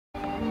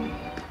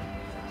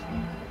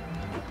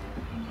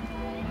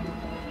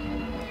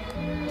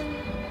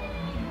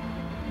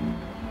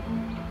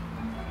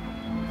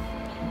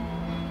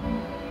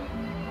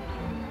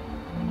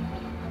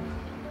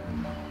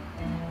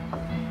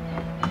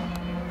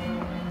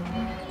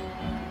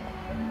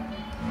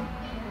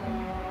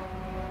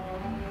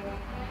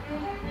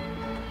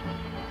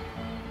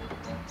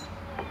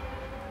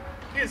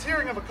is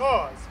hearing of a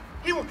cause,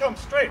 he will come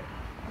straight.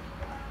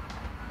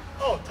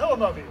 Oh, tell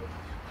him of you.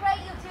 Pray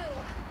you do.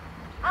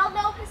 I'll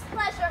know his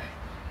pleasure.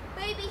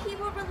 Maybe he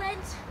will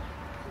relent.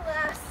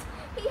 Alas,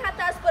 he hath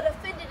us but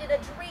offended in a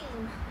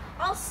dream.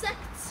 All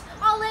sects,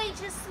 all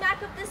ages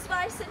smack of this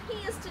vice, and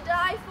he is to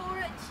die for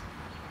it.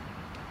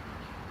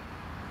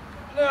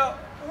 Now,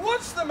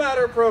 what's the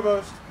matter,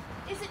 Provost?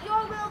 Is it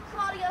your will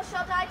Claudio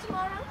shall die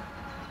tomorrow?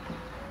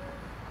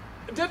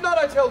 Did not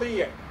I tell thee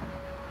yet?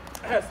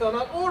 Hast thou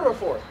not order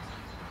for it?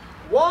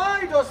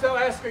 Why dost thou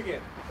ask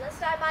again?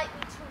 Lest I might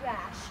be too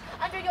rash.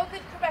 Under your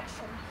good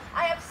correction,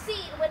 I have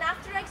seen when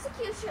after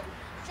execution,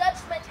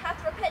 judgment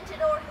hath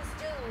repented o'er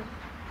his doom.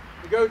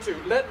 Go to,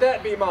 let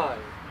that be mine.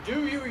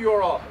 Do you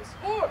your office,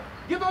 or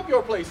give up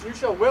your place, and you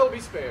shall well be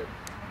spared.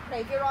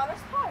 Crave your honor's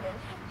pardon.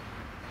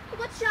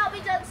 What shall be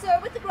done, sir,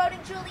 with the groaning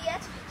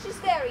Juliet? She's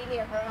very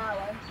near her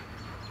hour.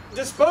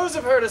 Dispose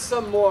of her to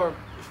some more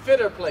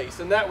fitter place,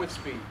 and that with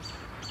speed.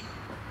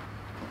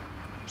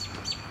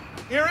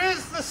 Here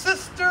is the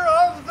sister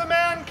of the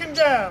man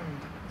condemned.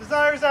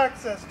 Desires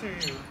access to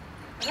you.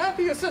 Hath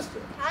he a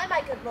sister? Aye,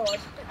 my good lord.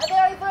 A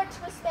very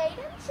virtuous maid,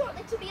 and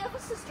shortly to be of a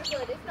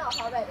sisterhood, if not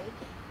already.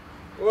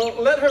 Well,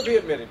 let her be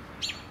admitted.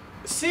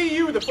 See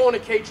you the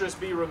fornicatress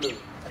be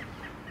removed.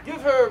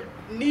 Give her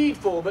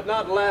needful but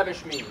not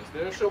lavish means.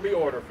 There shall be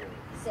order for it.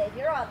 Save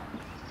your honor.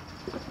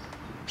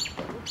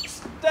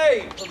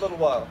 Stay a little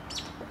while.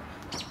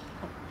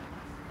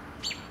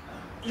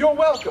 You're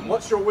welcome.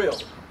 What's your will?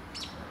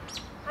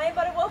 I am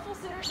but a woeful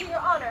suitor to your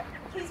honor.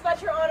 Please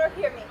but your honor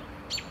hear me.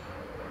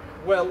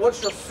 Well,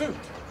 what's your suit?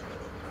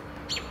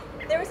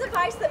 There is a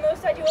vice that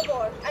most I do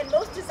abhor, and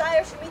most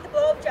desire should meet the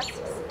blow of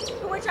justice,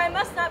 for which I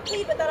must not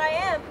plead but that I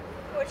am,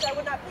 for which I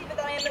would not plead but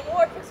that I am the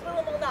ward, which will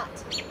and will not.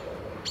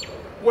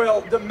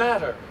 Well, the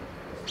matter.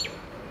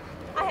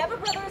 I have a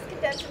brother who is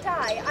condemned to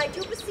die. I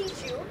do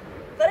beseech you,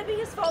 let it be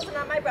his fault and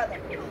not my brother.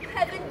 Oh,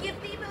 heaven give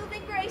thee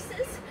moving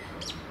graces.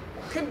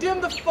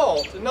 Condemn the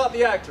fault and not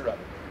the actor of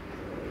it.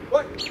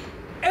 What?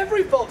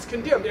 Every fault's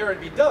condemned ere it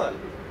be done.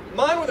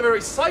 Mine with a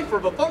very cipher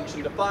of a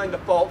function to find the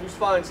fault whose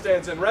fine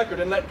stands in record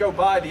and let go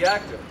by the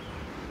actor.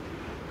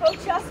 Oh,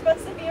 just but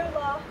severe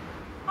law.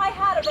 I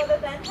had a brother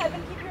then,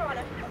 heaven keep your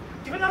honor.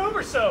 Give it not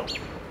over so.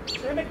 To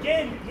him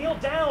again, kneel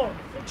down,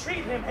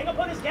 entreat him, hang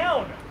upon his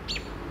gown. If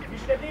you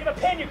should have need of a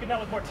pen, you could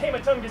not with more tame a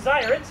tongue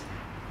desire it.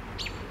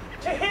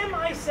 To him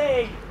I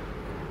say,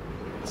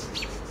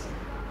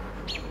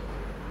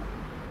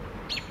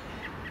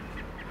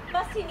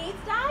 must he needs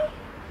die?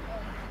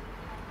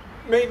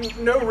 Maiden,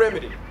 no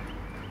remedy.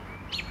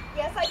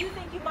 Yes, I do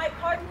think you might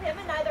pardon him,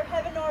 and neither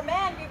heaven nor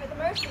man grieve at the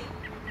mercy.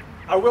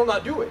 I will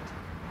not do it.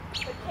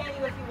 But can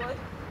you if you would?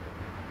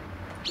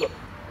 Look,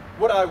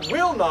 what I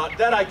will not,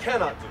 that I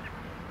cannot do.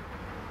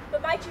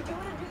 But might you do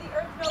it and do the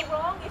earth no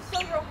wrong? If so,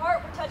 your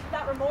heart were touched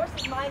without remorse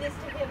as mine is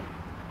to him.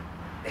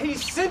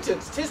 He's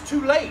sentenced. 'Tis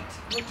too late.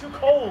 you're too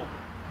cold.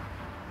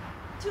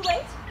 Too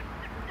late?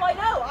 Why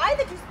no, I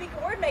that do speak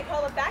a word may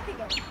call it back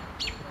again.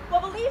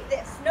 Well, believe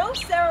this, no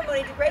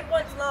ceremony to great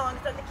ones longs,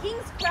 that the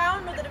king's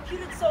crown nor the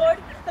deputed sword,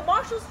 the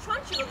marshal's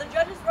truncheon or the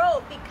judge's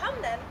robe, become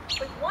them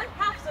with one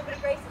half so good a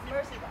grace as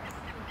mercy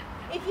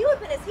does. If you had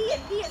been as he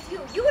and he as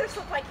you would have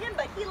slipped like him,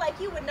 but he like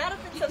you would not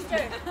have been so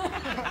stern.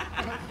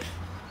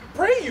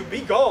 Pray you,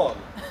 be gone.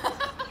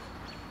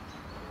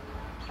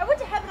 I would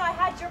to heaven I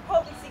had your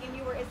potency and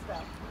you were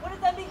Isabel. Would it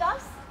then be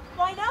thus?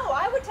 Why no,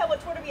 I would tell what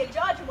 'twere to be a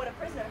judge and what a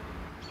prisoner.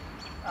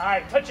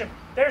 Aye, touch him.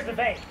 There's the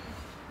vein.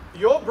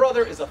 Your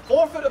brother is a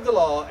forfeit of the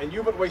law, and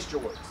you but waste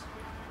your words.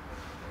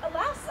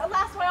 Alas,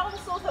 alas, why all the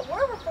souls that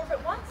were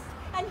forfeit once,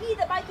 and he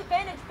that might the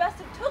advantage best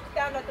have took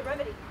found out the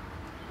remedy.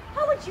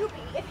 How would you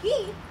be if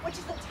he, which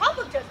is the top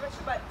of judgment,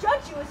 should but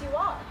judge you as you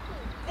are?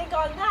 Think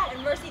on that,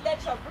 and mercy then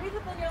shall breathe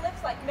within your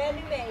lips like man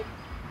new made.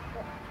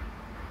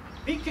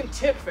 Be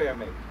content, fair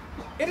maid.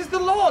 It is the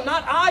law,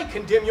 not I,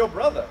 condemn your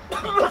brother.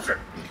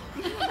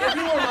 If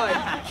you are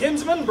my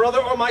kinsman, brother,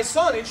 or my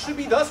son, it should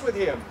be thus with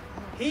him.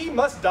 He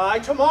must die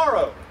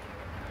tomorrow.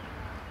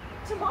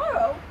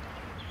 Tomorrow?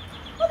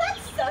 Well,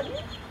 that's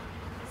sudden.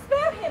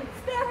 Spare him,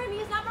 he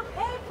is not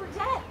prepared for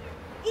death.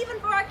 Even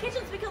for our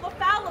kitchens we kill the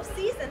fowl of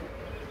season.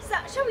 So,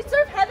 shall we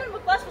serve heaven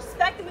with less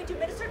respect than we do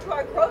minister to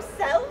our gross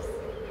selves?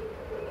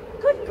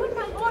 Good,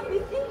 my lord,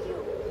 bethink you.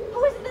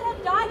 Who is it that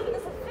hath died for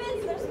this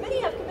offense? There's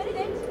many have committed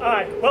it.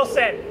 Aye, well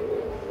said.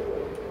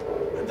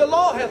 The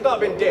law hath not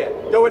been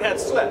dead, though it hath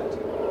slept.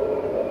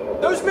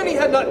 Those many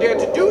had not dared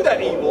to do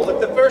that evil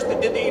if the first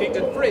that did the edict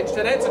infringed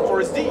had answered for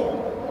his deed.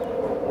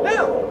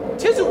 Now,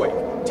 'tis awake,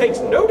 takes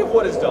note of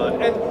what is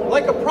done, and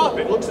like a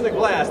prophet looks in a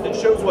glass that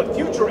shows what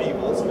future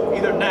evils,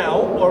 either now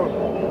or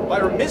by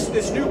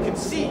remissness new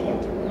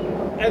conceived,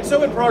 and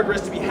so in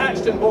progress to be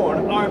hatched and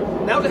born, are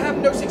now to have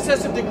no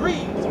successive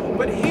degrees,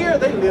 but here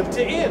they live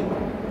to end.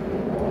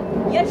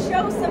 Yet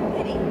show some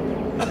pity.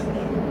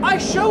 I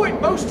show it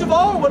most of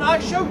all when I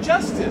show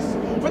justice,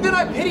 for then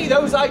I pity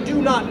those I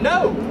do not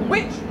know,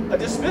 which a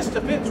dismissed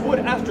offense would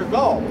after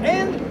gall,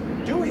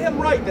 and do him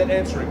right that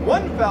answering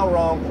one foul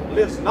wrong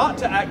lives not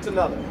to act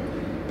another.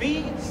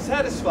 Be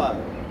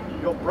satisfied.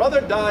 Your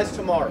brother dies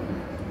tomorrow.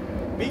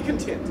 Be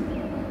content.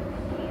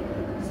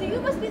 So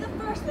you must be the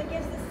first that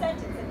gives this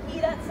sentence, and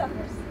he that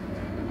suffers.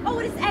 Oh,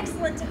 it is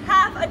excellent to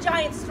have a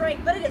giant's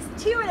strength, but it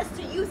is tyrannous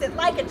to use it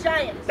like a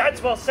giant.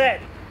 That's well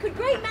said. Could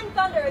great men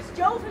thunder as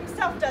Jove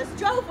himself does,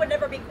 Jove would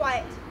never be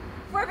quiet.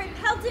 For every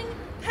pelting,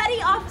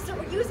 petty officer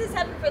would use his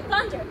heaven for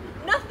thunder,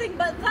 nothing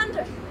but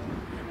thunder.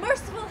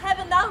 Merciful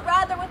heaven, thou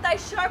rather with thy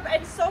sharp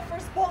and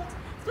sulphurous bolt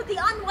split the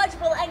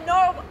unwedgeable and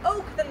gnarled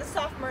oak than the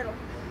soft myrtle.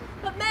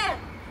 But man,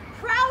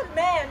 proud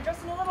man,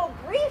 dressed in a little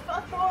brief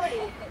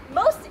authority,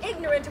 most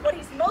ignorant of what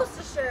he's most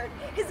assured,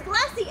 his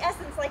glassy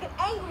essence like an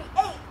angry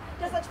ape,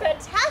 does such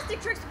fantastic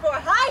tricks before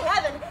high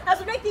heaven as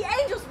would make the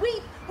angels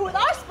weep, who with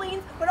our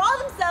spleens would all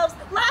themselves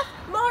laugh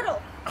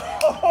mortal.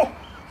 Oh.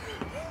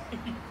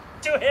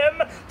 To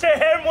him,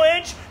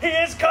 wench, he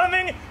is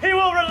coming, he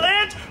will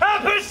relent, I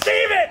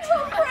perceive it!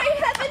 Oh, pray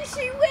heaven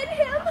she win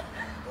him!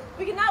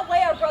 We cannot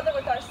weigh our brother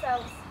with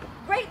ourselves.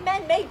 Great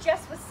men may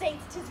jest with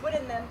saints, 'tis wit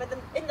in them, but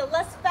in the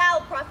less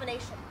foul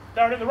profanation.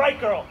 Thou art in the right,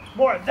 girl.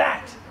 More of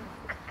that.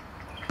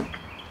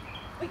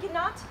 We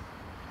cannot.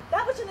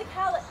 That which in the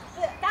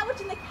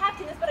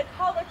captain is but a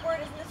choleric word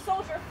is in the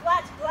soldier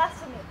flat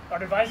blasphemy.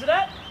 Art advised of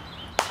that?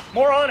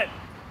 More on it.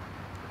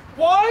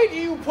 Why do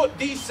you put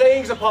these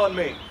sayings upon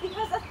me?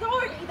 Because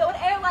authority, though it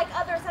err like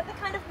others, hath the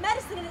kind of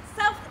medicine in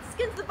itself that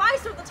skins the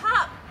vice of the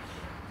top.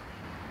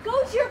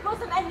 Go to your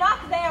bosom and knock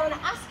there, and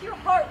ask your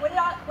heart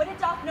what it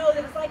doth know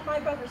that is like my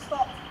brother's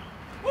fault.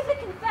 If it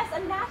confess a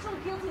natural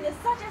guiltiness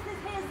such as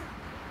is his,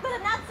 let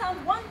it not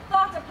sound one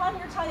thought upon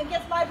your tongue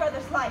against my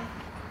brother's life.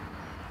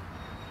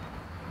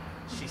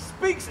 She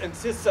speaks and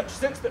says such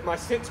sense that my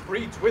sense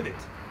breeds with it.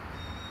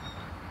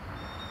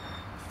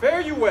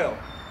 Fare you well.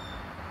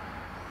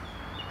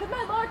 Could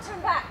my lord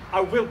turn back?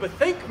 I will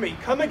bethink me.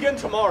 Come again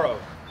tomorrow.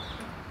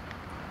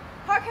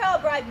 Hark how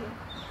I'll bribe you.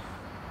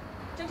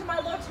 Gentle my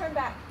lord, turn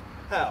back.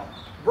 How?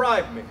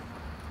 Bribe me.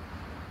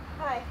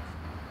 Aye.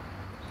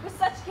 With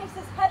such gifts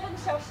as heaven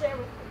shall share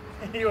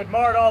with you. You would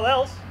mar it all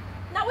else.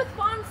 Not with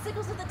fond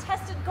sickles of the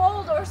tested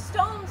gold, or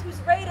stones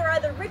whose rate are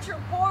either rich or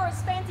poor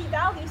as fancy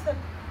values them,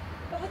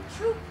 but with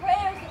true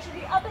prayers that should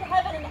be up in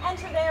heaven and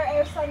enter there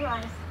ere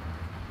sunrise.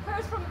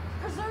 Prayers from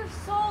preserved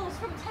souls,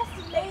 from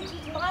tested maids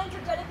whose minds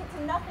are delicate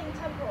to nothing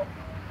temporal.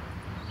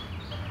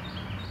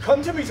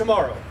 Come to me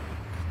tomorrow.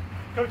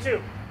 Go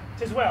to.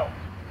 'Tis well.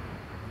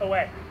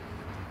 Away.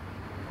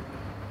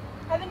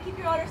 Heaven keep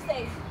your honor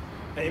safe.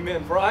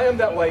 Amen, for I am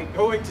that way,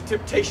 going to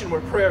temptation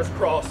where prayers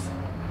cross.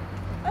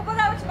 At what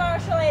hour tomorrow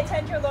shall I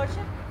attend your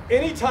lordship?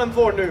 Any time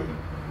forenoon.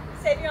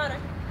 Save your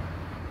honor.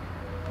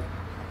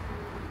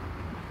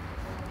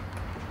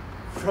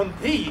 From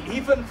thee,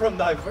 even from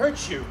thy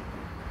virtue.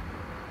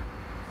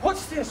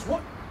 What's this?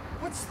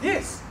 What's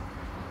this?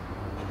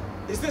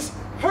 Is this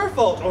her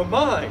fault or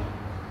mine?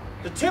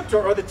 The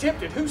tempter or the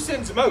tempted? Who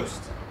sins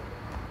most?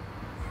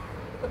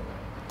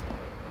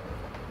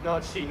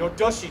 Not she, nor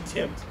does she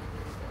tempt.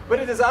 But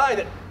it is I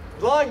that,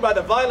 blind by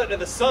the violet of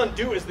the sun,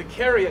 do as the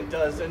carrion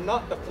does, and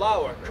not the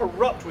flower,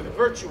 corrupt with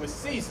virtuous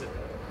season.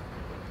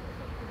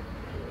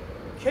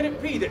 Can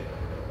it be that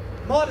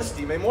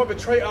modesty may more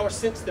betray our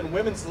sense than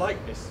women's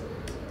likeness?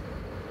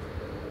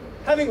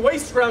 Having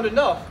waste ground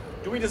enough,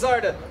 do we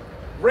desire to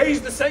raise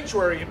the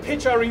sanctuary and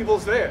pitch our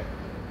evils there?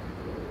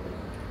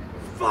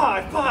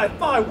 Fie, fie,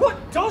 fie,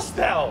 what dost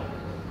thou?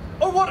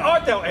 Or what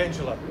art thou,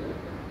 Angela?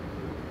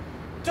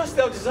 Dost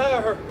thou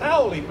desire her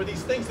foully for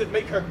these things that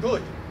make her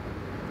good?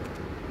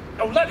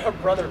 Oh, let her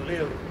brother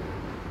live.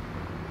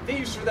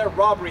 Thieves for their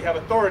robbery have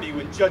authority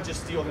when judges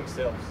steal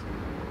themselves.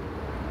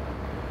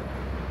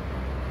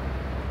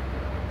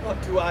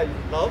 What, do I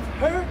love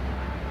her?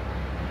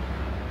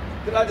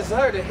 That I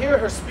desire to hear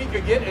her speak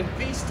again and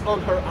feast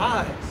on her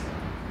eyes?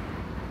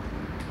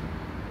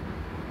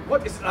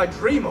 What is it I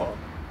dream of?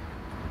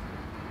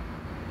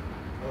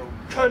 Oh,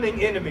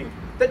 cunning enemy,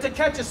 that to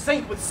catch a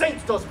saint with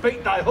saints dost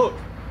bait thy hook.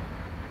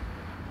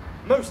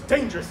 Most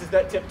dangerous is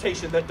that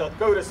temptation that doth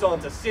goad us on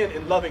to sin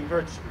in loving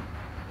virtue.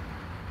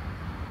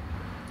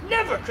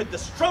 Never could the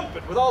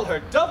strumpet with all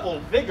her double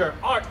vigor,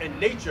 art, and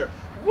nature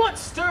once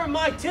stir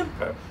my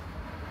temper.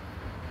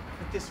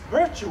 But this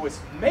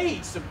virtuous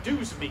maid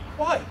subdues me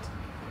quite.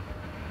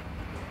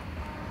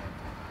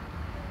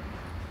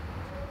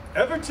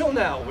 Ever till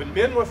now, when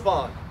men were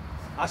fond,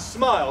 I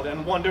smiled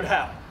and wondered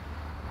how.